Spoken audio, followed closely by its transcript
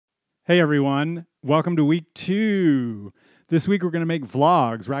Hey everyone, welcome to week 2. This week we're going to make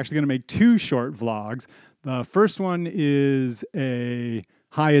vlogs. We're actually going to make 2 short vlogs. The first one is a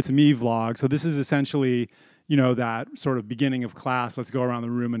hi, it's me vlog. So this is essentially, that sort of beginning of class. Let's go around the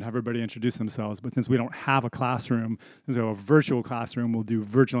room and have everybody introduce themselves. But since we don't have a classroom, since we have a virtual classroom, we'll do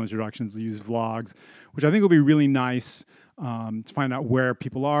virtual introductions. We'll use vlogs, which I think will be really nice to find out where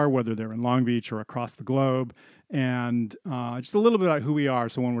people are, whether they're in Long Beach or across the globe, and just a little bit about who we are.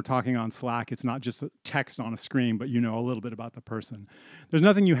 So when we're talking on Slack, it's not just a text on a screen, but you know a little bit about the person. There's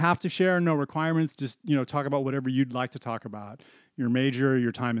nothing you have to share, no requirements. Just talk about whatever you'd like to talk about. Your major,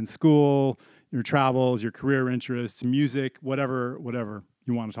 your time in school, your travels, your career interests, music, whatever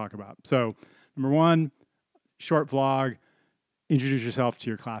you want to talk about. So number 1, short vlog, introduce yourself to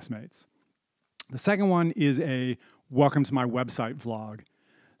your classmates. The second one is a welcome to my website vlog.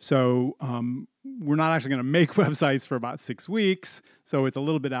 So we're not actually going to make websites for about 6 weeks, so it's a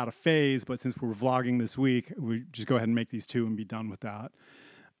little bit out of phase, but since we're vlogging this week, we just go ahead and make these 2 and be done with that.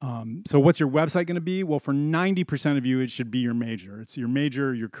 So what's your website going to be? Well, for 90% of you, it should be your major. It's your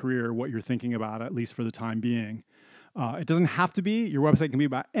major, your career, what you're thinking about, at least for the time being. It doesn't have to be. Your website can be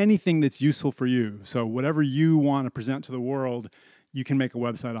about anything that's useful for you. So whatever you want to present to the world, you can make a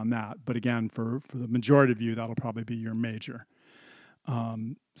website on that. But again, for the majority of you, that'll probably be your major.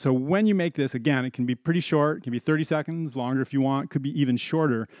 So when you make this, again, it can be pretty short. It can be 30 seconds, longer if you want. Could be even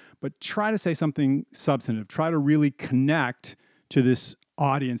shorter. But try to say something substantive. Try to really connect to this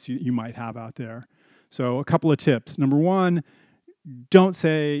audience you might have out there. So a couple of tips. Number 1, don't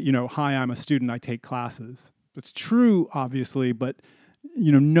say, hi, I'm a student, I take classes. It's true, obviously, but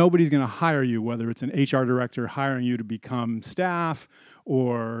nobody's going to hire you, whether it's an HR director hiring you to become staff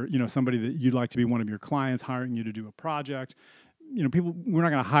or somebody that you'd like to be one of your clients hiring you to do a project. We're not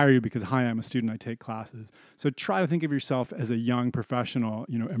going to hire you because, hi, I'm a student, I take classes. So try to think of yourself as a young professional,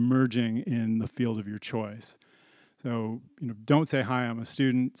 emerging in the field of your choice. So, don't say, hi, I'm a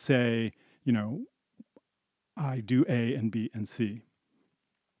student. Say, I do A and B and C.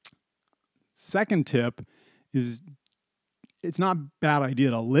 Second tip is it's not a bad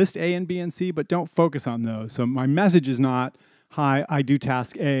idea to list A and B and C, but don't focus on those. So my message is not, hi, I do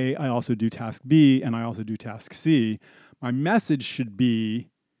task A, I also do task B, and I also do task C. My message should be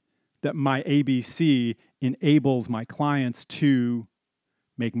that my ABC enables my clients to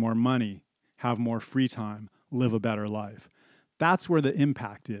make more money, have more free time, live a better life. That's where the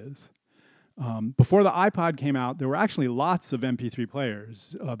impact is. Before the iPod came out, there were actually lots of MP3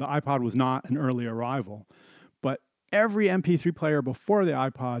 players. The iPod was not an early arrival, but every MP3 player before the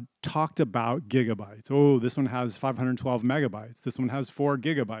iPod talked about gigabytes. Oh, this one has 512 megabytes. This one has 4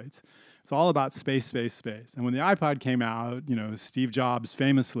 gigabytes. It's all about space, space, space. And when the iPod came out, Steve Jobs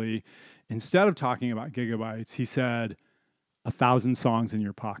famously, instead of talking about gigabytes, he said, 1,000 songs in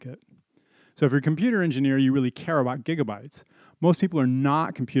your pocket. So if you're a computer engineer, you really care about gigabytes. Most people are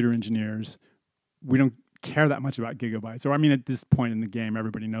not computer engineers. We don't care that much about gigabytes. Or at this point in the game,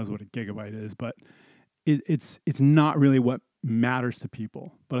 everybody knows what a gigabyte is, but it's not really what matters to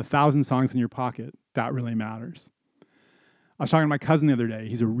people. But 1,000 songs in your pocket, that really matters. I was talking to my cousin the other day.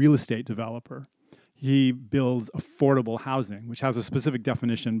 He's a real estate developer. He builds affordable housing, which has a specific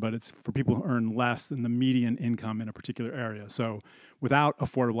definition, but it's for people who earn less than the median income in a particular area. So without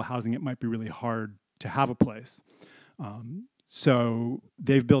affordable housing, it might be really hard to have a place. So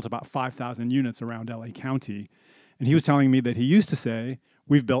they've built about 5,000 units around LA County. And he was telling me that he used to say,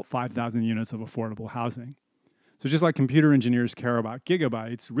 we've built 5,000 units of affordable housing. So just like computer engineers care about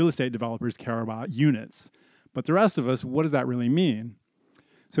gigabytes, real estate developers care about units. But the rest of us, what does that really mean?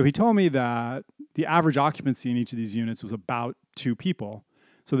 So he told me that the average occupancy in each of these units was about 2 people.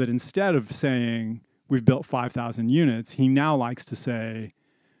 So that instead of saying, we've built 5,000 units, he now likes to say,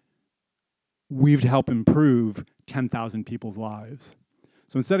 we've helped improve 10,000 people's lives.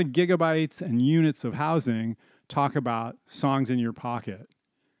 So instead of gigabytes and units of housing, talk about songs in your pocket,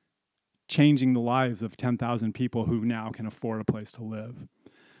 changing the lives of 10,000 people who now can afford a place to live.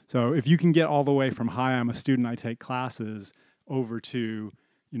 So if you can get all the way from, hi, I'm a student, I take classes, over to,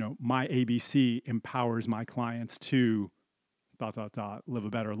 my ABC empowers my clients to ... live a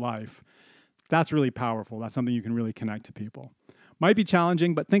better life, that's really powerful. That's something you can really connect to people. Might be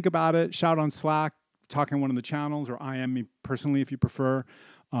challenging, but think about it. Shout on Slack, talk on one of the channels, or IM me personally if you prefer.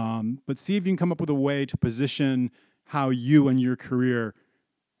 But see if you can come up with a way to position how you and your career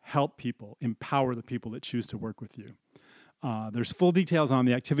help people, empower the people that choose to work with you. There's full details on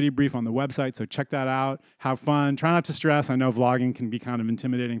the activity brief on the website, so check that out. Have fun. Try not to stress. I know vlogging can be kind of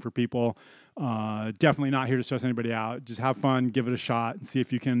intimidating for people. Definitely not here to stress anybody out. Just have fun, give it a shot, and see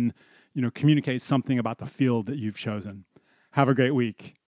if you can, communicate something about the field that you've chosen. Have a great week.